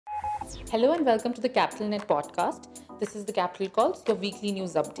Hello and welcome to the Capital Net podcast. This is the Capital Calls, your weekly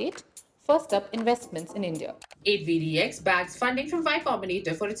news update. First up, investments in India. 8VDX bags funding from Y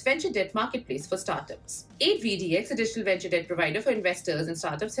Combinator for its venture debt marketplace for startups. 8VDX, a digital venture debt provider for investors and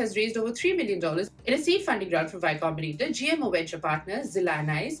startups, has raised over $3 million in a seed funding round from Y Combinator, GMO Venture Partners,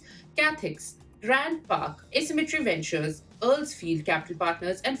 Zilanize, Cathix, Rand Park, Asymmetry Ventures, Earlsfield Capital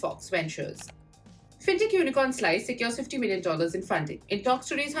Partners, and Fox Ventures. Fintech unicorn Slice secures $50 million in funding, in talks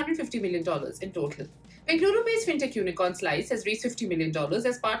to raise $150 million in total. Bengaluru-based fintech unicorn Slice has raised $50 million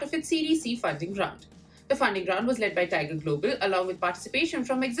as part of its Series C funding round. The funding round was led by Tiger Global, along with participation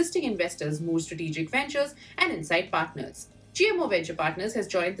from existing investors Moore Strategic Ventures and Insight Partners. GMO Venture Partners has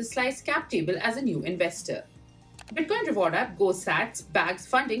joined the Slice cap table as a new investor. Bitcoin reward app GoSats bags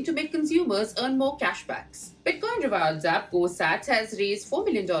funding to make consumers earn more cashbacks. Bitcoin rewards app GoSats has raised $4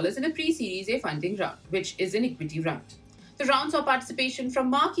 million in a pre-Series A funding round, which is an equity round. The round saw participation from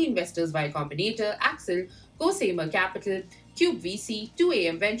marquee investors Y Combinator, Axel, GoSamer Capital, Cube VC,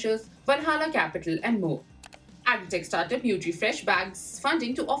 2AM Ventures, Valhalla Capital, and more. Agritech startup NutriFresh bags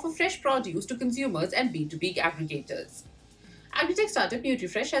funding to offer fresh produce to consumers and B2B aggregators. Agritech startup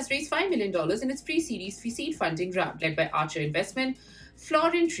NutriFresh has raised $5 million in its pre-Series seed funding round, led by Archer Investment,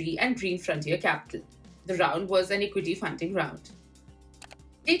 Florin Tree, and Green Frontier Capital. The round was an equity funding round.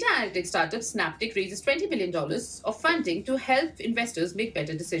 Data analytics startup Snaptic raises $20 million of funding to help investors make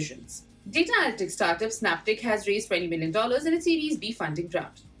better decisions. Data analytics startup Snaptic has raised $20 million in its Series B funding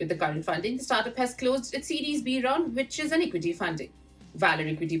round. With the current funding, the startup has closed its Series B round, which is an equity funding. Valor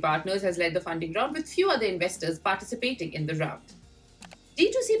Equity Partners has led the funding round with few other investors participating in the round.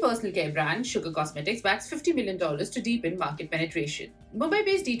 D2C personal care brand Sugar Cosmetics backs $50 million to deepen market penetration.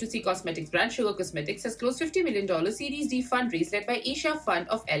 Mumbai-based D2C cosmetics brand Sugar Cosmetics has closed $50 million Series D fundraise led by Asia Fund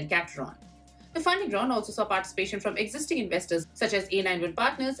of El Catron. The funding round also saw participation from existing investors such as A91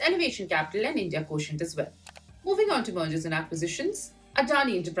 Partners, Elevation Capital, and India Quotient as well. Moving on to mergers and acquisitions,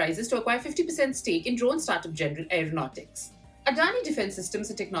 Adani Enterprises to acquire 50% stake in drone startup General Aeronautics. Adani Defense Systems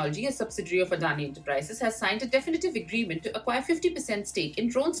and Technology, a subsidiary of Adani Enterprises, has signed a definitive agreement to acquire 50% stake in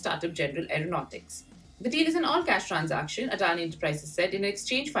drone startup General Aeronautics. The deal is an all-cash transaction, Adani Enterprises said in an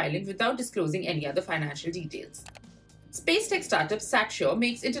exchange filing without disclosing any other financial details. Space tech startup SatSure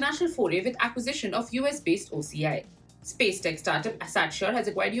makes international foray with acquisition of US-based OCI. Space tech startup SatSure has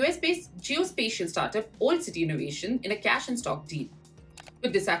acquired US-based geospatial startup Old City Innovation in a cash and stock deal.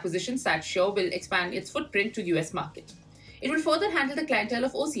 With this acquisition, SatSure will expand its footprint to US market. It will further handle the clientele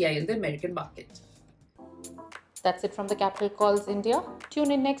of OCI in the American market. That's it from the Capital Calls India.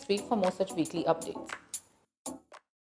 Tune in next week for more such weekly updates.